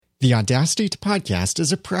The Audacity to Podcast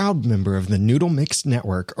is a proud member of the Noodle Mix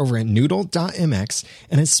Network over at noodle.mx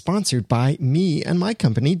and is sponsored by me and my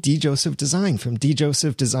company, D. Joseph Design, from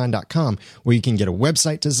djosephdesign.com, where you can get a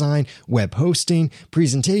website design, web hosting,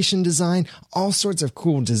 presentation design, all sorts of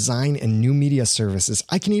cool design and new media services.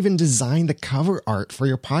 I can even design the cover art for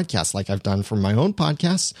your podcast like I've done for my own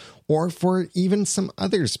podcasts or for even some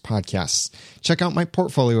others' podcasts. Check out my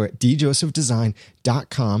portfolio at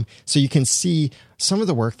djosephdesign.com so you can see some of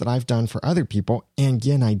the work that I've done for other people and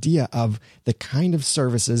get an idea of the kind of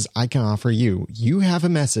services I can offer you. You have a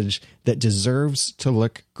message that deserves to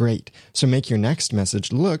look great. So make your next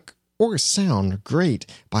message look or sound great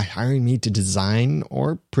by hiring me to design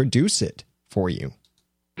or produce it for you.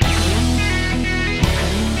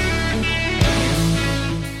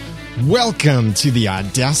 Welcome to the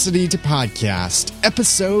Audacity to Podcast,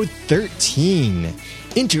 episode 13,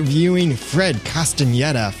 interviewing Fred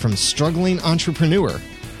Casteneda from Struggling Entrepreneur,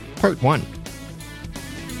 part 1.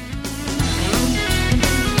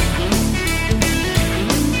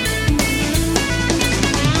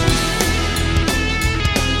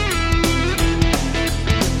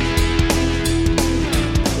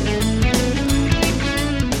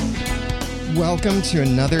 Welcome to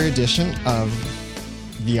another edition of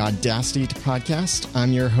the Audacity to Podcast.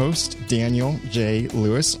 I'm your host, Daniel J.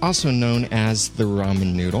 Lewis, also known as the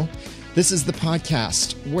Ramen Noodle. This is the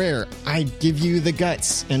podcast where I give you the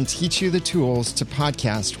guts and teach you the tools to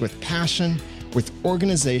podcast with passion, with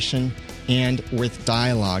organization, and with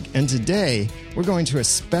dialogue. And today, we're going to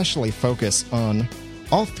especially focus on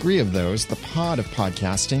all three of those, the pod of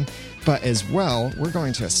podcasting, but as well, we're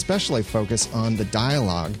going to especially focus on the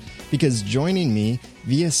dialogue, because joining me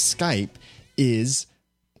via Skype is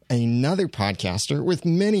another podcaster with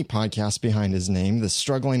many podcasts behind his name, the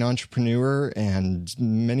Struggling Entrepreneur, and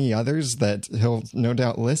many others that he'll no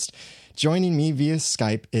doubt list. Joining me via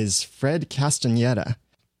Skype is Fred Casteneda.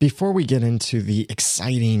 Before we get into the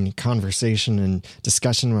exciting conversation and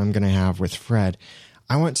discussion I'm going to have with Fred,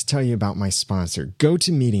 I want to tell you about my sponsor,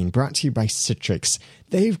 GoToMeeting, brought to you by Citrix.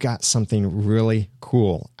 They've got something really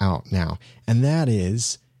cool out now, and that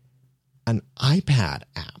is an iPad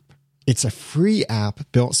app. It's a free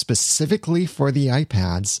app built specifically for the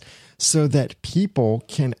iPads so that people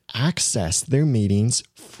can access their meetings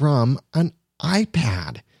from an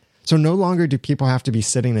iPad. So no longer do people have to be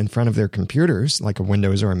sitting in front of their computers like a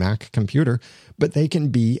Windows or a Mac computer, but they can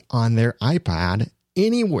be on their iPad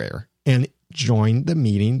anywhere and join the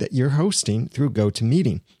meeting that you're hosting through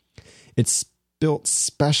GoToMeeting. It's built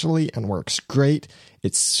specially and works great.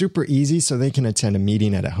 It's super easy, so they can attend a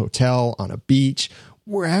meeting at a hotel, on a beach,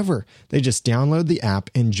 wherever. They just download the app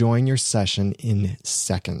and join your session in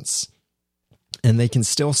seconds. And they can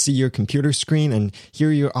still see your computer screen and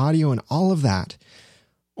hear your audio and all of that,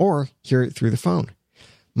 or hear it through the phone.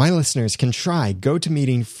 My listeners can try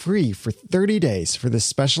GoToMeeting free for 30 days. For this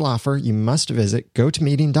special offer, you must visit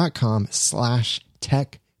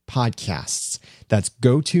gotomeeting.com/techpodcasts. That's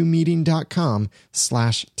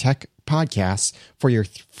gotomeeting.com/techpodcasts for your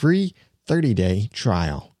free 30-day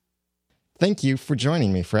trial. Thank you for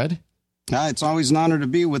joining me, Fred. It's always an honor to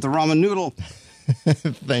be with the Ramen Noodle.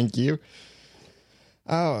 Thank you.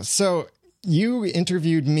 Oh, so you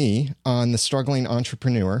interviewed me on the Struggling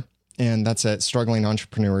Entrepreneur, and that's at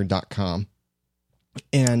strugglingentrepreneur.com.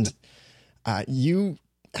 And you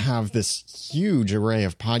have this huge array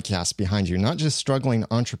of podcasts behind you, not just Struggling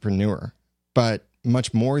Entrepreneur, but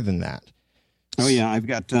much more than that. Oh yeah, I've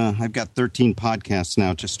got 13 podcasts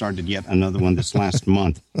now. Just started yet another one this last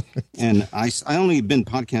month, and I only been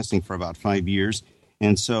podcasting for about 5 years,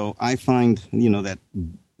 and so I find that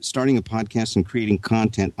starting a podcast and creating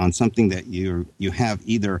content on something that you have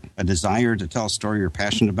either a desire to tell a story or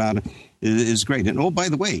passionate about it is great. And oh, by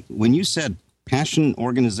the way, when you said passion,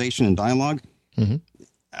 organization, and dialogue,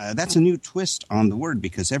 that's a new twist on the word,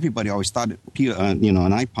 because everybody always thought an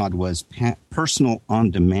iPod was personal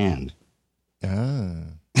on demand.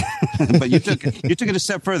 But you took it a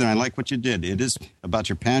step further. I like what you did. It is about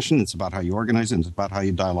your passion. It's about how you organize, and it's about how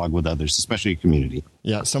you dialogue with others, especially your community.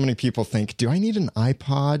 Yeah, so many people think, do I need an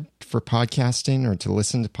iPod for podcasting or to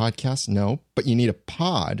listen to podcasts? No, but you need a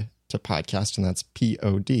pod to podcast, and that's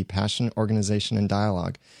POD, passion, organization, and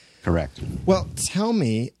dialogue. Correct. Well, tell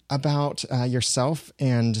me about yourself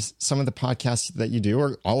and some of the podcasts that you do,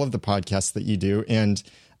 or all of the podcasts that you do, and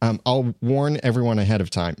I'll warn everyone ahead of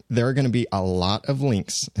time. There are going to be a lot of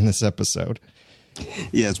links in this episode.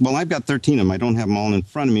 Yes. Well, I've got 13 of them. I don't have them all in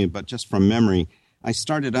front of me, but just from memory, I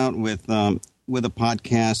started out with a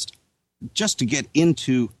podcast just to get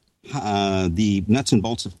into the nuts and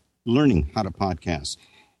bolts of learning how to podcast.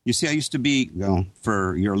 You see, I used to be,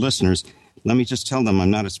 for your listeners, let me just tell them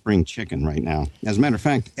I'm not a spring chicken right now. As a matter of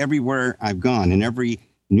fact, everywhere I've gone, in every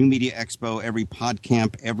New Media Expo, every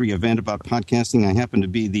PodCamp, every event about podcasting, I happen to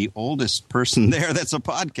be the oldest person there that's a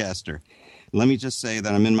podcaster. Let me just say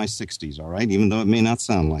that I'm in my 60s, all right, even though it may not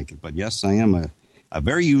sound like it. But yes, I am a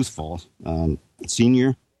very youthful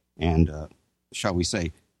senior and, shall we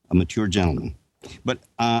say, a mature gentleman. But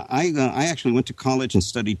I actually went to college and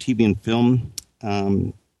studied TV and film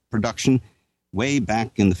production way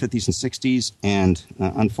back in the 50s and 60s. And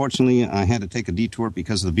unfortunately, I had to take a detour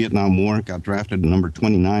because of the Vietnam War. Got drafted at number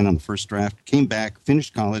 29 on the first draft. Came back,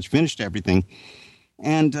 finished college, finished everything,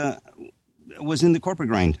 and was in the corporate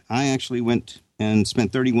grind. I actually went and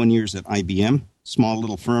spent 31 years at IBM, small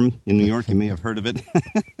little firm in New York. You may have heard of it.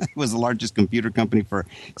 It was the largest computer company for,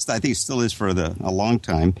 I think it still is for a long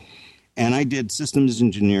time. And I did systems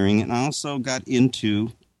engineering, and I also got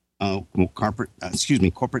into corporate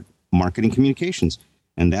marketing communications.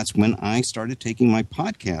 And that's when I started taking my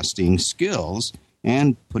podcasting skills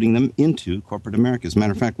and putting them into corporate America. As a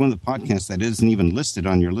matter of fact, one of the podcasts that isn't even listed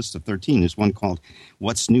on your list of 13 is one called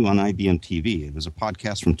What's New on IBM TV. It was a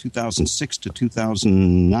podcast from 2006 to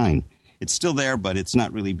 2009. It's still there, but it's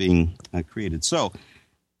not really being created. So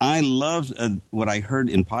I loved what I heard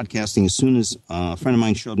in podcasting as soon as a friend of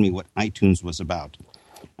mine showed me what iTunes was about.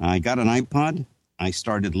 I got an iPod. I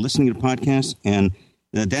started listening to podcasts, and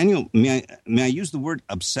Daniel, may I use the word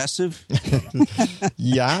obsessive?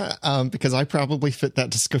 Yeah, because I probably fit that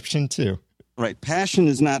description too. Right. Passion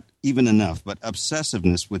is not even enough, but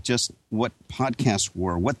obsessiveness with just what podcasts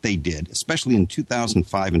were, what they did, especially in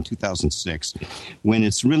 2005 and 2006, when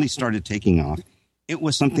it's really started taking off. It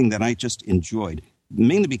was something that I just enjoyed,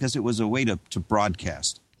 mainly because it was a way to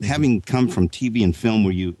broadcast. Having come from TV and film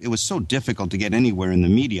where it was so difficult to get anywhere in the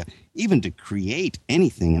media, even to create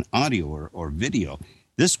anything in audio or video.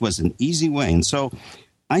 This was an easy way. And so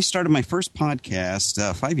I started my first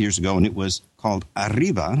podcast 5 years ago, and it was called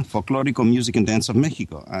Arriba, Folklorico Music and Dance of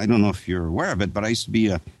Mexico. I don't know if you're aware of it, but I used to be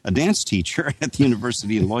a dance teacher at the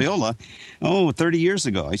University in Loyola 30 years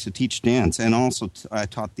ago. I used to teach dance, and also I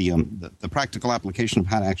taught the practical application of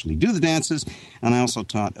how to actually do the dances, and I also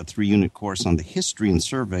taught a 3-unit course on the history and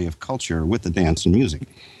survey of culture with the dance and music.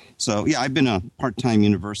 So, yeah, I've been a part-time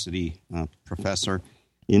university professor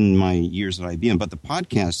in my years at IBM, but the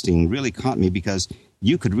podcasting really caught me because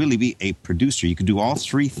you could really be a producer. You could do all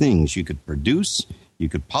three things. You could produce, you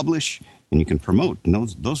could publish, and you can promote. And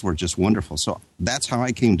those were just wonderful. So that's how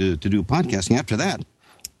I came to do podcasting. After that,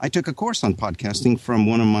 I took a course on podcasting from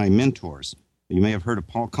one of my mentors. You may have heard of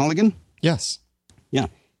Paul Colligan. Yes. Yeah.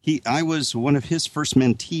 I was one of his first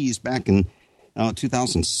mentees back in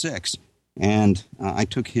 2006. And I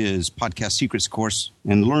took his Podcast Secrets course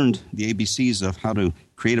and learned the ABCs of how to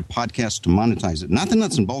create a podcast to monetize it. Not the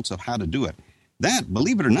nuts and bolts of how to do it. That,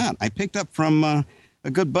 believe it or not, I picked up from a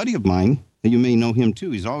good buddy of mine. You may know him, too.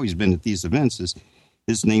 He's always been at these events.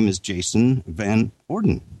 His name is Jason Van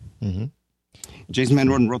Orden. Mm-hmm. Jason Van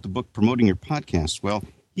Orden wrote the book Promoting Your Podcast. Well,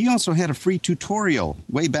 he also had a free tutorial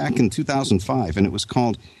way back in 2005, and it was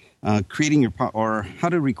called creating your or how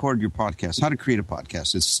to record your podcast, how to create a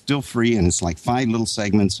podcast. It's still free, and it's like 5 little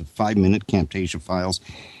segments of 5-minute Camtasia files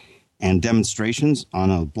and demonstrations on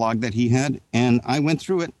a blog that he had. And I went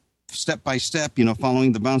through it step by step,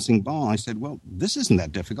 following the bouncing ball. I said, well, this isn't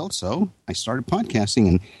that difficult. So I started podcasting,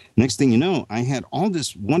 and next thing you know, I had all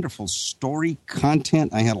this wonderful story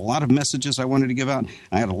content. I had a lot of messages I wanted to give out.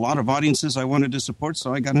 I had a lot of audiences I wanted to support,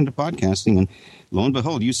 so I got into podcasting, and lo and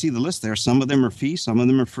behold, you see the list there. Some of them are fee, some of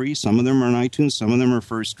them are free, some of them are on iTunes, some of them are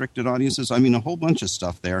for restricted audiences. I mean, a whole bunch of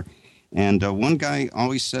stuff there. And one guy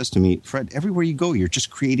always says to me, Fred, everywhere you go, you're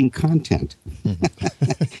just creating content. And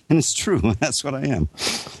it's true. That's what I am.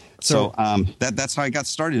 So that's how I got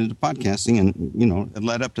started into podcasting, and, it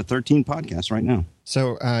led up to 13 podcasts right now.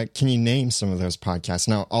 So can you name some of those podcasts?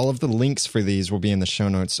 Now, all of the links for these will be in the show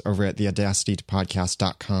notes over at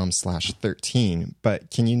theaudacitytopodcast.com/13.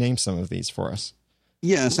 But can you name some of these for us?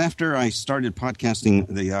 Yes. After I started podcasting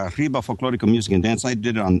the Arriba Folklorico Music and Dance, I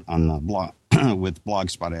did it on blog with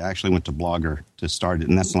Blogspot. I actually went to Blogger to start it,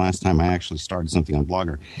 and that's the last time I actually started something on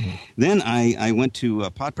Blogger. Mm-hmm. Then I went to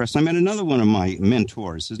PodPress. I met another one of my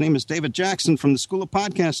mentors. His name is David Jackson from the School of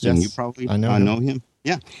Podcasting. Yes, you probably know him.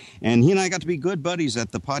 Yeah. And he and I got to be good buddies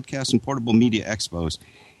at the Podcast and Portable Media Expos.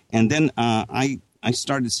 And then I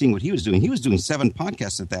started seeing what he was doing. He was doing 7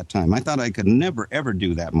 podcasts at that time. I thought I could never, ever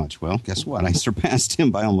do that much. Well, guess what? I surpassed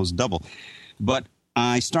him by almost double. But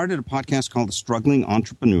I started a podcast called The Struggling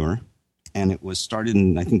Entrepreneur, and it was started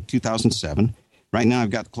in, I think, 2007. Right now, I've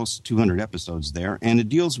got close to 200 episodes there, and it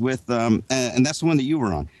deals with, and that's the one that you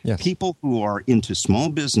were on. Yes. People who are into small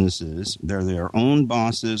businesses, they're their own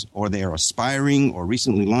bosses, or they are aspiring or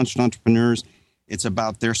recently launched entrepreneurs. It's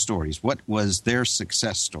about their stories. What was their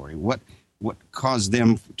success story? What caused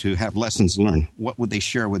them to have lessons learned? What would they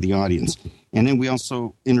share with the audience? And then we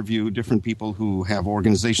also interview different people who have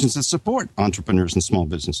organizations that support entrepreneurs and small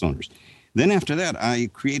business owners. Then after that, I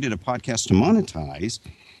created a podcast to monetize,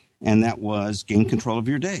 and that was Gain Control of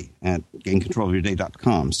Your Day at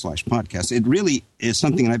gaincontrolofyourday.com/podcast. It really is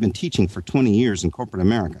something that I've been teaching for 20 years in corporate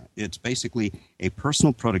America. It's basically a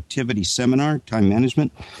personal productivity seminar, time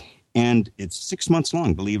management, and it's 6 months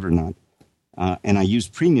long, believe it or not. And I use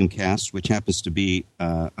Premium Cast, which happens to be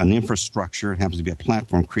an infrastructure. It happens to be a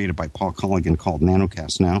platform created by Paul Colligan called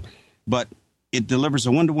NanoCast now. But it delivers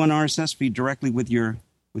a one-to-one RSS feed directly with your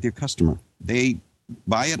customer. They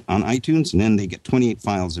buy it on iTunes, and then they get 28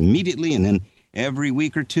 files immediately. And then every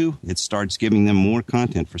week or two, it starts giving them more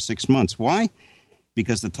content for 6 months. Why?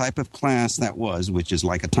 Because the type of class that was, which is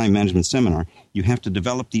like a time management seminar, you have to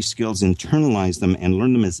develop these skills, internalize them, and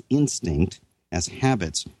learn them as instinct, as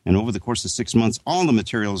habits. And over the course of 6 months, all the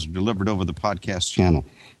materials are delivered over the podcast channel.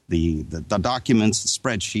 The documents, the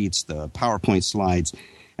spreadsheets, the PowerPoint slides,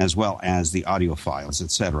 as well as the audio files,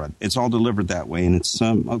 etc. It's all delivered that way, and it's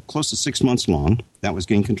close to 6 months long. That was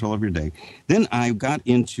Gain Control of Your Day. Then I got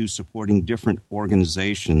into supporting different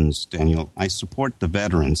organizations, Daniel. I support the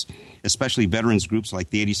veterans, especially veterans groups like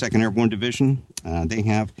the 82nd Airborne Division. They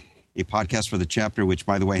have a podcast for the chapter, which,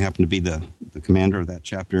 by the way, happened to be the commander of that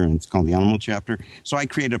chapter, and it's called the Animal Chapter. So I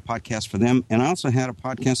created a podcast for them, and I also had a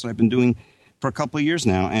podcast that I've been doing for a couple of years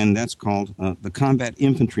now, and that's called the Combat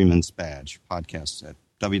Infantryman's Badge podcast at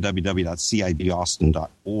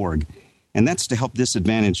www.cibaustin.org. And that's to help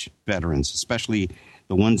disadvantaged veterans, especially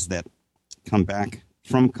the ones that come back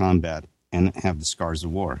from combat and have the scars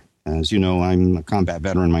of war. As you know, I'm a combat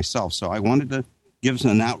veteran myself, so I wanted to give us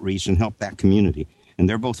an outreach and help that community. And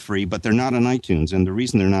they're both free, but they're not on iTunes. And the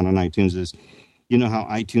reason they're not on iTunes is, you know how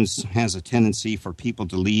iTunes has a tendency for people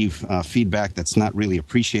to leave feedback that's not really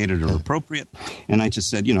appreciated or appropriate. And I just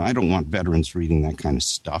said, I don't want veterans reading that kind of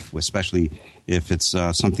stuff, especially if it's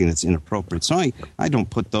something that's inappropriate. So I don't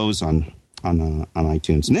put those on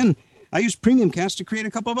iTunes. And then I use Premium Cast to create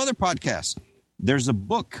a couple of other podcasts. There's a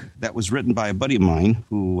book that was written by a buddy of mine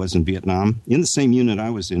who was in Vietnam, in the same unit I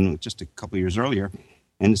was in just a couple years earlier.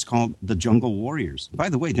 And it's called The Jungle Warriors. By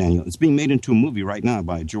the way, Daniel, it's being made into a movie right now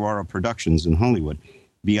by Joara Productions in Hollywood.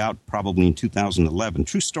 Be out probably in 2011.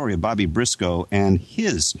 True story of Bobby Briscoe and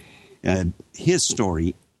his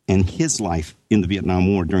story and his life in the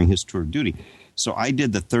Vietnam War during his tour of duty. So I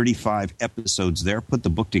did the 35 episodes there, put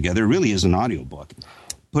the book together. It really is an audiobook.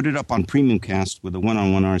 Put it up on Premium Cast with a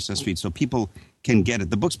one-on-one RSS feed so people can get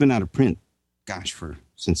it. The book's been out of print,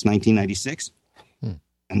 since 1996.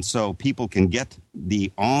 And so people can get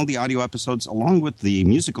all the audio episodes along with the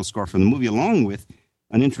musical score from the movie, along with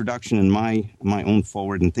an introduction and my own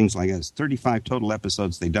forward and things like that. It's 35 total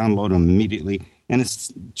episodes. They download them immediately, and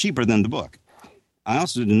it's cheaper than the book. I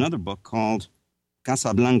also did another book called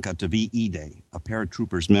Casablanca to VE Day, a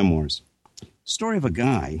paratrooper's memoirs. Story of a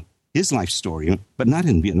guy, his life story, but not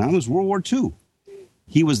in Vietnam. It was World War II.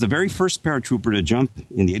 He was the very first paratrooper to jump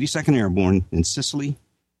in the 82nd Airborne in Sicily,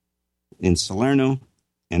 in Salerno,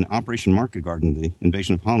 and Operation Market Garden, the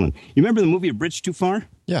invasion of Holland. You remember the movie A Bridge Too Far?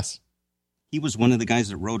 Yes. He was one of the guys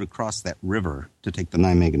that rode across that river to take the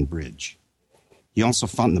Nijmegen Bridge. He also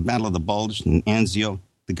fought in the Battle of the Bulge in Anzio.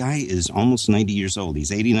 The guy is almost 90 years old.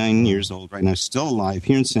 He's 89 years old right now, still alive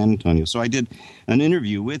here in San Antonio. So I did an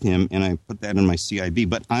interview with him, and I put that in my CIB.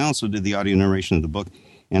 But I also did the audio narration of the book,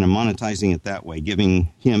 and I'm monetizing it that way,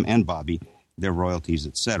 giving him and Bobby their royalties,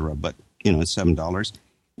 etc. But, it's $7.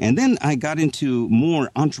 And then I got into more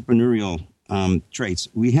entrepreneurial traits.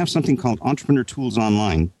 We have something called Entrepreneur Tools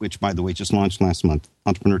Online, which, by the way, just launched last month,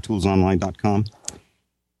 entrepreneurtoolsonline.com.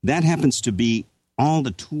 That happens to be all the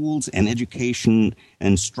tools and education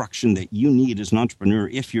and instruction that you need as an entrepreneur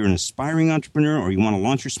if you're an aspiring entrepreneur or you want to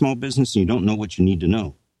launch your small business and you don't know what you need to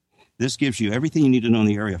know. This gives you everything you need to know in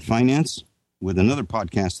the area of finance, with another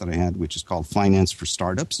podcast that I had, which is called Finance for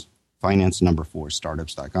Startups,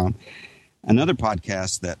 startups.com. Another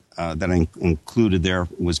podcast that I included there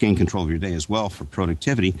was Gain Control of Your Day as well for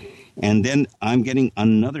productivity. And then I'm getting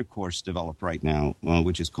another course developed right now,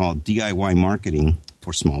 which is called DIY Marketing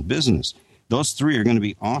for Small Business. Those three are going to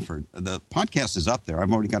be offered. The podcast is up there.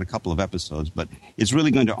 I've already got a couple of episodes, but it's really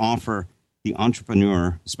going to offer the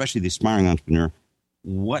entrepreneur, especially the aspiring entrepreneur,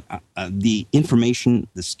 what the information,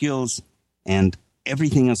 the skills, and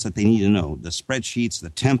everything else that they need to know. The spreadsheets, the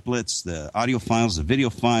templates, the audio files, the video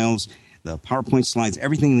files, the PowerPoint slides,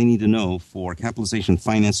 everything they need to know for capitalization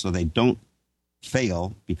finance so they don't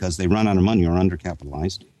fail because they run out of money or are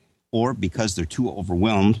undercapitalized, or because they're too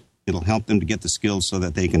overwhelmed. It'll help them to get the skills so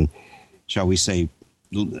that they can, shall we say,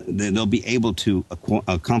 they'll be able to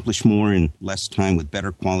accomplish more in less time with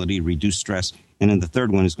better quality, reduce stress. And then the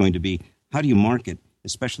third one is going to be, how do you market,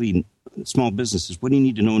 especially in small businesses? What do you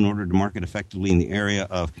need to know in order to market effectively in the area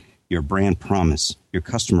of your brand promise, your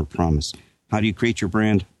customer promise? How do you create your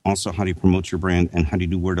brand? Also, how do you promote your brand? And how do you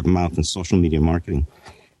do word of mouth and social media marketing?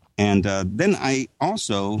 And then I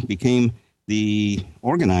also became the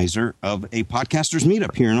organizer of a podcasters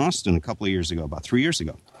meetup here in Austin a couple of years ago, about 3 years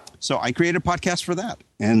ago. So I created a podcast for that.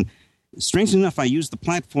 And strangely enough, I used the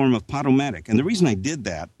platform of Podomatic. And the reason I did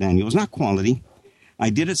that, Daniel, was not quality. I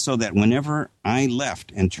did it so that whenever I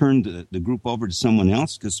left and turned the group over to someone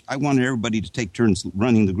else, because I wanted everybody to take turns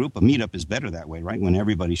running the group. A meetup is better that way, right? When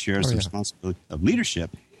everybody shares the responsibility of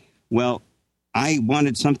leadership. Well, I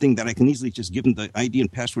wanted something that I can easily just give them the ID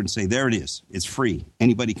and password and say, there it is. It's free.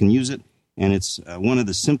 Anybody can use it. And it's one of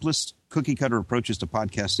the simplest cookie-cutter approaches to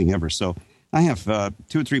podcasting ever. So I have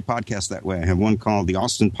 2 or 3 podcasts that way. I have one called the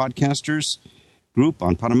Austin Podcasters Group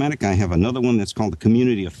on Podomatic. I have another one that's called the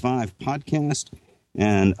Community of 5 Podcast,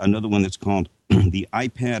 and another one that's called the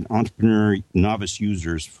iPad Entrepreneur Novice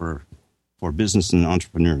Users for business and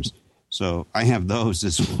entrepreneurs. So I have those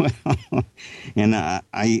as well. And I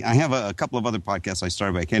have a couple of other podcasts I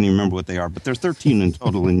started, but I can't even remember what they are. But there's 13 in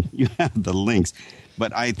total, and you have the links.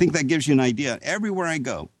 But I think that gives you an idea. Everywhere I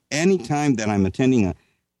go, anytime that I'm attending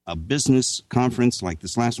a business conference like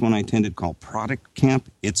this last one I attended called Product Camp.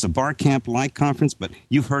 It's a bar camp-like conference, but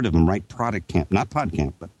you've heard of them, right? Product Camp. Not Pod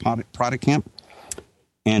Camp, but Product Camp.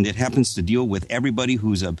 And it happens to deal with everybody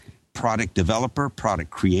who's a product developer,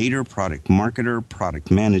 product creator, product marketer, product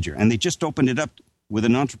manager. And they just opened it up with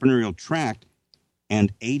an entrepreneurial track,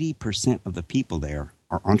 and 80% of the people there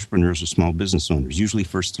are entrepreneurs or small business owners, usually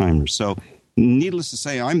first-timers. So needless to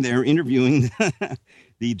say, I'm there interviewing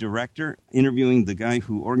the director, interviewing the guy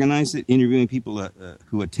who organized it, interviewing people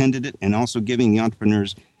who attended it, and also giving the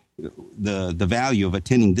entrepreneurs the value of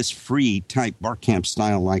attending this free type bar camp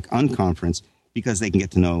style like unconference, because they can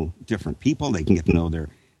get to know different people, they can get to know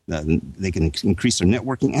they can increase their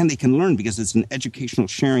networking, and they can learn because it's an educational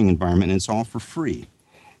sharing environment and it's all for free.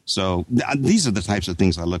 So these are the types of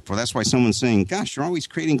things I look for. That's why someone's saying, gosh, you're always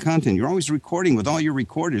creating content. You're always recording with all your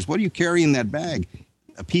recorders. What do you carry in that bag?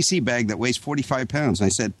 A PC bag that weighs 45 pounds. And I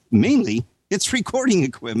said, mainly, it's recording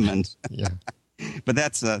equipment. Yeah. But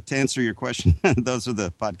that's, to answer your question, those are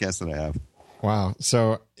the podcasts that I have. Wow.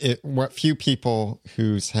 So what few people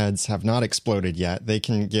whose heads have not exploded yet, they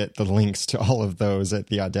can get the links to all of those at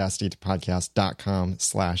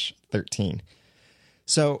theaudacitytopodcast.com/13.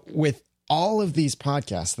 So with all of these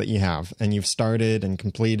podcasts that you have, and you've started and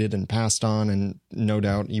completed and passed on, and no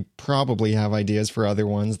doubt you probably have ideas for other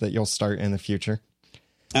ones that you'll start in the future.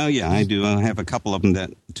 Oh, yeah, I do. I have a couple of them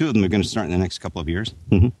that 2 of them are going to start in the next couple of years.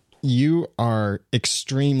 Mm-hmm. You are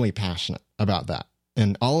extremely passionate about that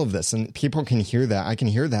and all of this, and people can hear that. I can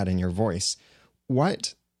hear that in your voice. Well,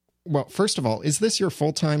 first of all, is this your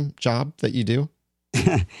full-time job that you do?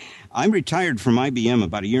 I retired from IBM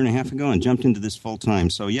about 1.5 years ago and jumped into this full-time.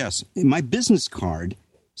 So, yes, my business card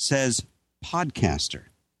says podcaster.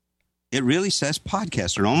 It really says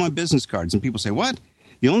podcaster on all my business cards. And people say, what?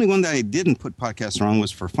 The only one that I didn't put podcaster on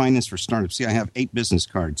was for finance for startups. See, I have 8 business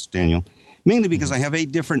cards, Daniel, mainly because I have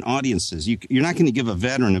 8 different audiences. You're not going to give a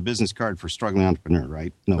veteran a business card for struggling entrepreneur,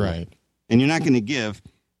 right? No. Right. And you're not going to give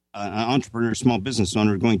an entrepreneur, small business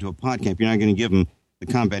owner going to a PodCamp, you're not going to give them the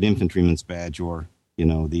combat infantryman's badge or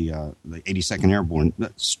the 82nd Airborne.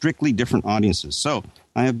 Strictly different audiences. So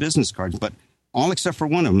I have business cards, but all except for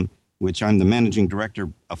one of them, which I'm the managing director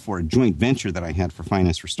for a joint venture that I had for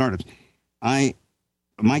finance for startups. My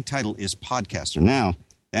title is podcaster. Now,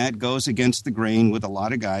 that goes against the grain with a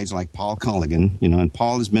lot of guys like Paul Culligan, and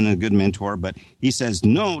Paul has been a good mentor, but he says,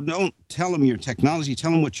 no, don't tell them your technology. Tell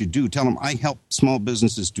them what you do. Tell them I help small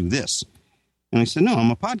businesses do this. And I said, no, I'm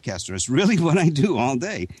a podcaster. It's really what I do all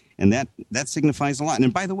day. And that signifies a lot.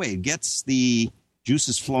 And by the way, it gets the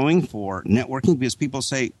juices flowing for networking because people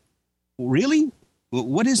say, really?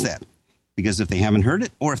 What is that? Because if they haven't heard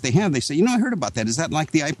it, or if they have, they say, I heard about that. Is that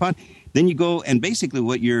like the iPod? Then you go and basically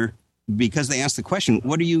because they ask the question,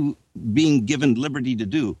 what are you being given liberty to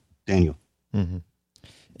do, Daniel? Mm-hmm.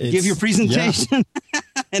 Give your presentation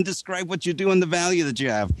and describe what you do and the value that you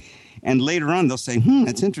have. And later on, they'll say,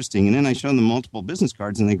 that's interesting. And then I show them multiple business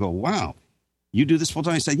cards, and they go, wow, you do this full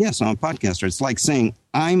time? I said, yes, I'm a podcaster. It's like saying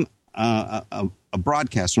I'm a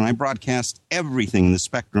broadcaster, and I broadcast everything in the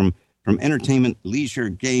spectrum from entertainment, leisure,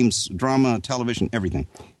 games, drama, television, everything.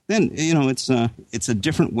 then, it's a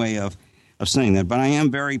different way of saying that. But I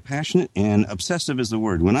am very passionate, and obsessive is the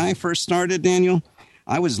word. When I first started, Daniel,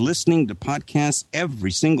 I was listening to podcasts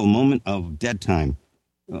every single moment of dead time.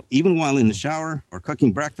 Even while in the shower or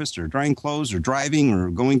cooking breakfast or drying clothes or driving or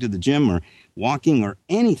going to the gym or walking or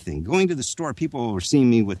anything, going to the store, people were seeing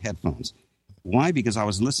me with headphones. Why? Because I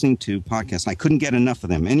was listening to podcasts. I couldn't get enough of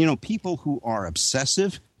them. And, people who are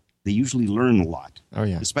obsessive, they usually learn a lot. Oh,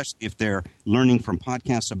 yeah. Especially if they're learning from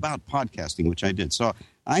podcasts about podcasting, which I did. So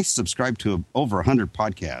I subscribe to over 100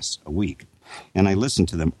 podcasts a week. And I listen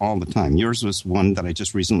to them all the time. Yours was one that I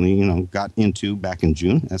just recently, got into back in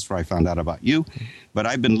June. That's where I found out about you. But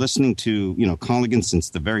I've been listening to, Colligan since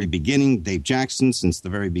the very beginning, Dave Jackson since the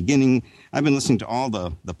very beginning. I've been listening to all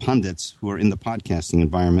the pundits who are in the podcasting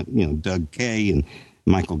environment, Doug Kay and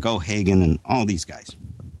Michael Gohagan and all these guys.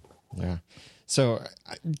 Yeah. So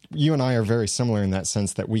you and I are very similar in that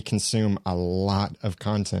sense that we consume a lot of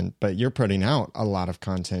content, but you're putting out a lot of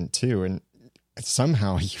content too. And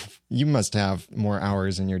somehow you must have more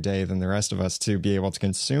hours in your day than the rest of us to be able to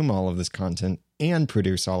consume all of this content and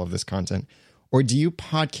produce all of this content. Or do you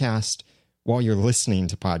podcast while you're listening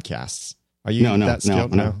to podcasts? Are you that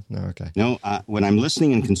skilled? No. Okay. No, when I'm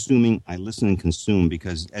listening and consuming, I listen and consume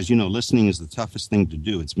because, as you know, listening is the toughest thing to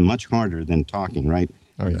do. It's much harder than talking, right?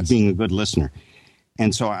 Oh, yes. Being a good listener.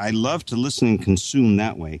 And so I love to listen and consume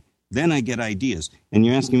that way. Then I get ideas. And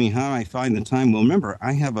you're asking me how I find the time. Well, remember,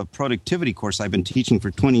 I have a productivity course I've been teaching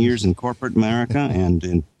for 20 years in corporate America and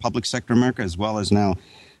in public sector America, as well as now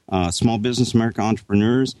small business America,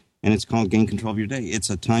 entrepreneurs. And it's called Gain Control of Your Day.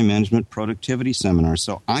 It's a time management productivity seminar.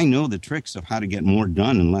 So I know the tricks of how to get more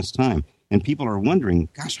done in less time. And people are wondering,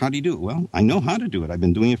 gosh, how do you do it? Well, I know how to do it. I've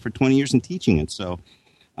been doing it for 20 years and teaching it. So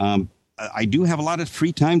I do have a lot of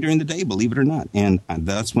free time during the day, believe it or not. And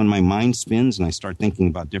that's when my mind spins and I start thinking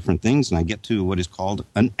about different things. And I get to what is called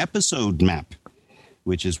an episode map,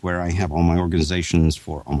 which is where I have all my organizations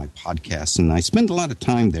for all my podcasts. And I spend a lot of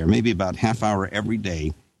time there, maybe about half hour every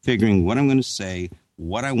day, figuring what I'm going to say,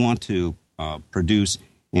 what I want to produce,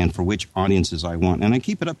 and for which audiences I want. And I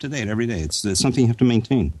keep it up to date every day. It's something you have to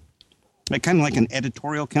maintain. Kind of like an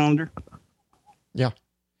editorial calendar. Yeah.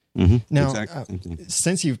 Mm-hmm. Now, exactly.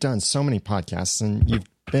 Since you've done so many podcasts and you've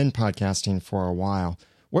been podcasting for a while,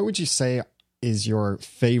 what would you say is your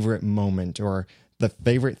favorite moment or the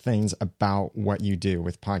favorite things about what you do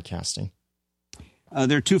with podcasting?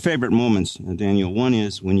 There are two favorite moments, Daniel. One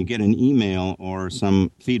is when you get an email or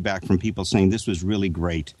some feedback from people saying this was really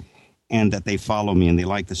great and that they follow me and they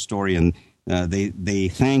like the story and they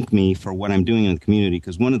thank me for what I'm doing in the community,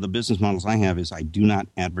 because one of the business models I have is I do not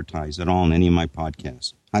advertise at all in any of my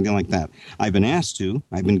podcasts. How do you like that? I've been asked to.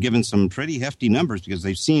 I've been given some pretty hefty numbers because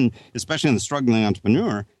they've seen, especially in the struggling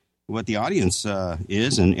entrepreneur, what the audience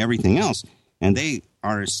is and everything else. And they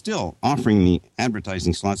are still offering me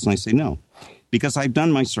advertising slots, and I say no. Because I've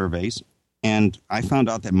done my surveys, and I found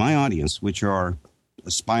out that my audience, which are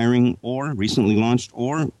aspiring or recently launched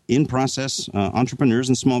or in process entrepreneurs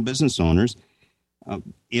and small business owners,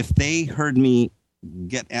 if they heard me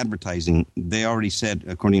get advertising, they already said,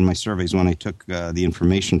 according to my surveys when I took the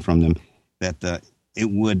information from them, that it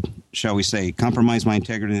would, shall we say, compromise my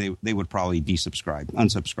integrity. They would probably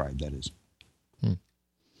unsubscribe, that is.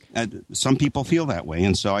 Some people feel that way,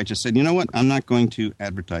 and so I just said, you know what, I'm not going to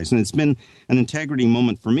advertise. And it's been an integrity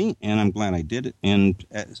moment for me, and I'm glad I did it. And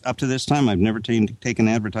up to this time, I've never taken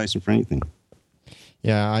advertising for anything.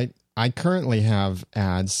 Yeah, I currently have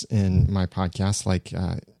ads in my podcast, like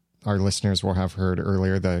our listeners will have heard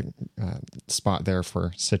earlier, the spot there for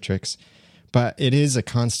Citrix. But it is a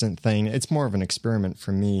constant thing. It's more of an experiment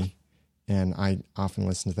for me, and I often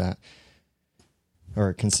listen to that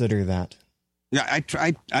or consider that. Yeah,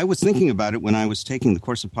 I was thinking about it when I was taking the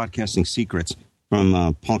course of Podcasting Secrets from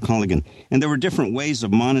Paul Colligan. And there were different ways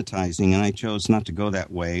of monetizing, and I chose not to go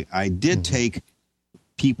that way. I did take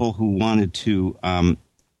people who wanted to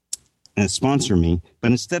sponsor me,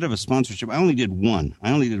 but instead of a sponsorship, I only did one.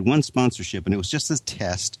 I only did one sponsorship, and it was just a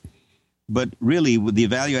test. But really, with the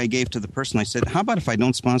value I gave to the person, I said, how about if I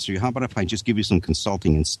don't sponsor you? How about if I just give you some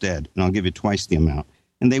consulting instead, and I'll give you twice the amount?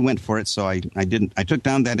 And they went for it, so I didn't. I took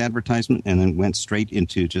down that advertisement and then went straight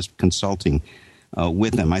into just consulting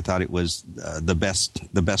with them. I thought it was the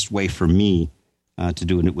best way for me to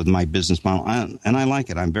do it with my business model, and I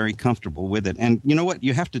like it. I'm very comfortable with it. And you know what?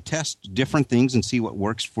 You have to test different things and see what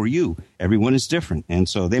works for you. Everyone is different, and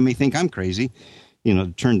so they may think I'm crazy,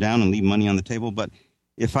 to turn down and leave money on the table. But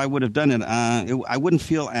if I would have done it, I wouldn't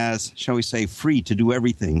feel as, shall we say, free to do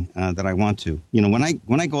everything that I want to.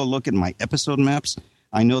 When I go look at my episode maps,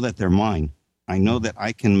 I know that they're mine. I know that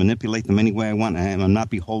I can manipulate them any way I want. I'm not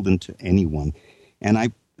beholden to anyone. And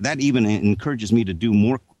that even encourages me to do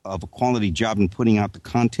more of a quality job in putting out the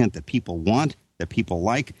content that people want, that people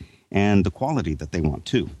like, and the quality that they want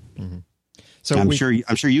too. Mm-hmm. So I'm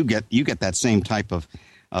sure you get that same type of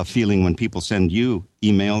feeling when people send you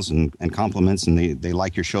emails and compliments, and they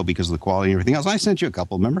like your show because of the quality and everything else. I sent you a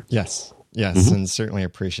couple, remember? Yes, mm-hmm. And certainly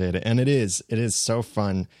appreciate it. And it is so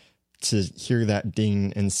fun to hear that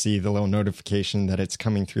ding and see the little notification that it's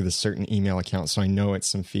coming through the certain email account. So I know it's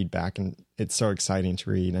some feedback, and it's so exciting to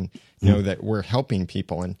read and know that we're helping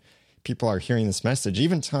people and people are hearing this message.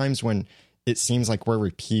 Even times when it seems like we're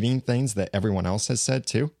repeating things that everyone else has said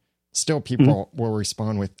too, still people will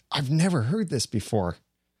respond with, I've never heard this before.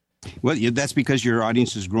 Well, that's because your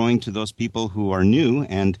audience is growing to those people who are new,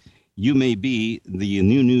 and you may be the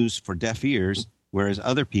new news for deaf ears, whereas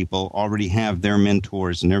other people already have their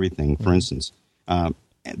mentors and everything, for instance.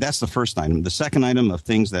 That's the first item. The second item of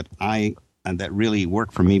things that that really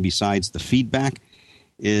work for me besides the feedback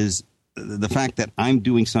is the fact that I'm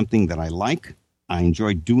doing something that I like, I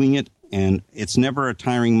enjoy doing it, and it's never a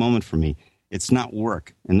tiring moment for me. It's not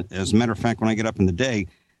work. And as a matter of fact, when I get up in the day,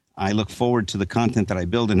 I look forward to the content that I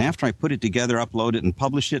build, and after I put it together, upload it, and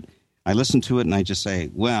publish it, I listen to it and I just say,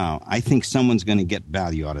 wow, I think someone's going to get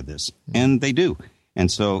value out of this. And they do.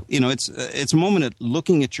 And so, it's a moment of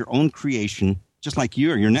looking at your own creation, just like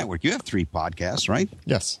you or your network. You have 3 podcasts, right?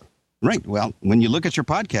 Yes. Right. Well, when you look at your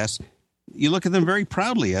podcasts, you look at them very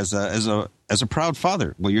proudly as a proud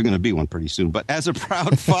father. Well, you're going to be one pretty soon, but as a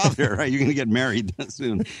proud father, right? You're going to get married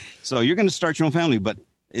soon. So you're going to start your own family, but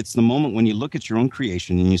it's the moment when you look at your own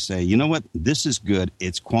creation and you say, you know what, this is good.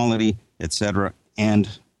 It's quality, etc. And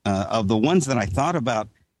of the ones that I thought about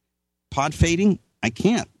pod fading, I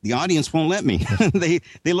can't. The audience won't let me.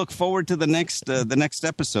 They look forward to the next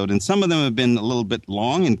episode, and some of them have been a little bit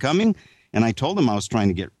long in coming. And I told them I was trying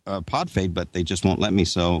to get pod fade, but they just won't let me.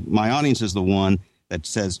 So my audience is the one that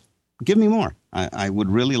says, "Give me more. I would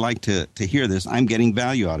really like to hear this. I'm getting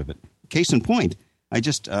value out of it." Case in point, I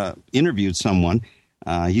just interviewed someone.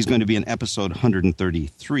 He's going to be in episode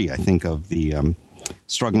 133, I think, of the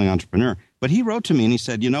Struggling Entrepreneur. But he wrote to me and he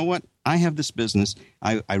said, you know what? I have this business.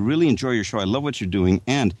 I really enjoy your show. I love what you're doing.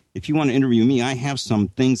 And if you want to interview me, I have some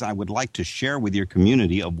things I would like to share with your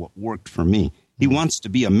community of what worked for me. He wants to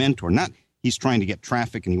be a mentor. Not he's trying to get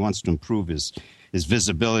traffic and he wants to improve his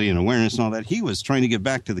visibility and awareness and all that. He was trying to give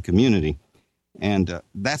back to the community. And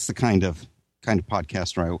that's the kind of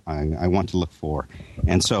podcaster I want to look for.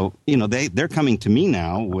 And so, they're coming to me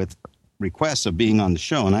now with requests of being on the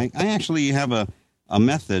show. And I actually have a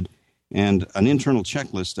method and an internal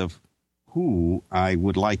checklist of whom I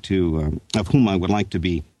would like to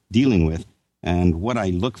be dealing with and what I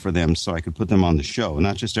look for them so I could put them on the show.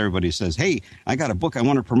 Not just everybody says, hey, I got a book, I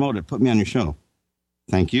want to promote it, put me on your show.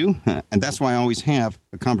 Thank you. And that's why I always have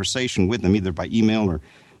a conversation with them, either by email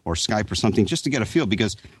or Skype or something, just to get a feel.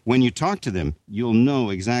 Because when you talk to them, you'll know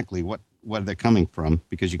exactly what they're coming from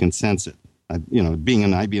because you can sense it. Being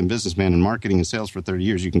an IBM businessman in marketing and sales for 30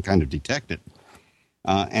 years, you can kind of detect it.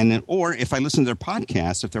 Or if I listen to their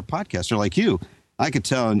podcasts, if they're podcasters like you, I could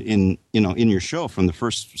tell in your show from the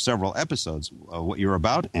first several episodes what you're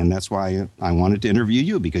about, and that's why I wanted to interview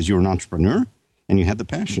you, because you're an entrepreneur and you had the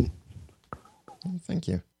passion. Thank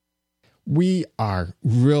you. We are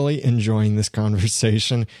really enjoying this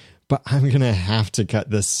conversation, but I'm going to have to cut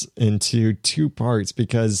this into 2 parts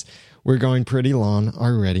because we're going pretty long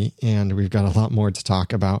already and we've got a lot more to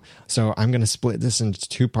talk about. So I'm going to split this into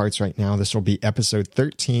 2 parts right now. This will be episode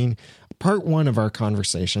 13, part 1 of our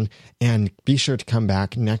conversation, and be sure to come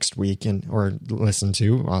back next week or listen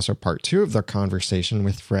to also part 2 of the conversation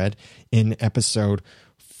with Fred in episode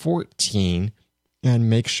 14, and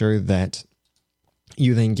make sure that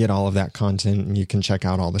you then get all of that content and you can check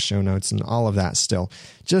out all the show notes and all of that still,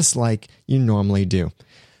 just like you normally do.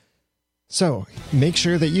 So make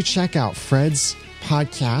sure that you check out Fred's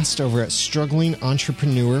podcast over at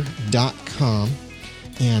strugglingentrepreneur.com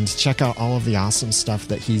and check out all of the awesome stuff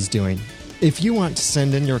that he's doing. If you want to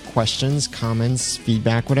send in your questions, comments,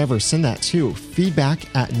 feedback, whatever, send that to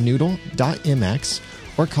feedback@noodle.mx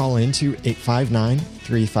or call in to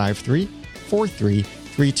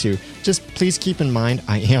 859-353-4332. Just please keep in mind,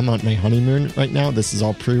 I am on my honeymoon right now. This is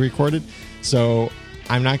all pre-recorded, so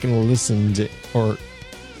I'm not going to listen to or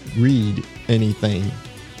read anything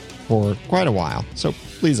for quite a while. So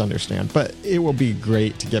please understand. But it will be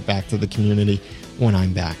great to get back to the community when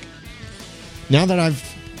I'm back. Now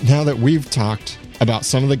that we've talked about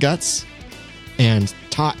some of the guts and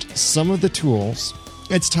taught some of the tools,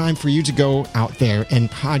 it's time for you to go out there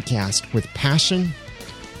and podcast with passion,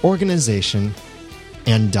 organization,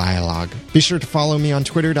 and dialogue. Be sure to follow me on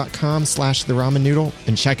twitter.com/theramennoodle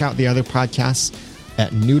and check out the other podcasts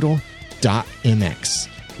at noodle.mx.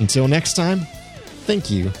 Until next time, thank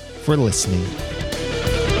you for listening.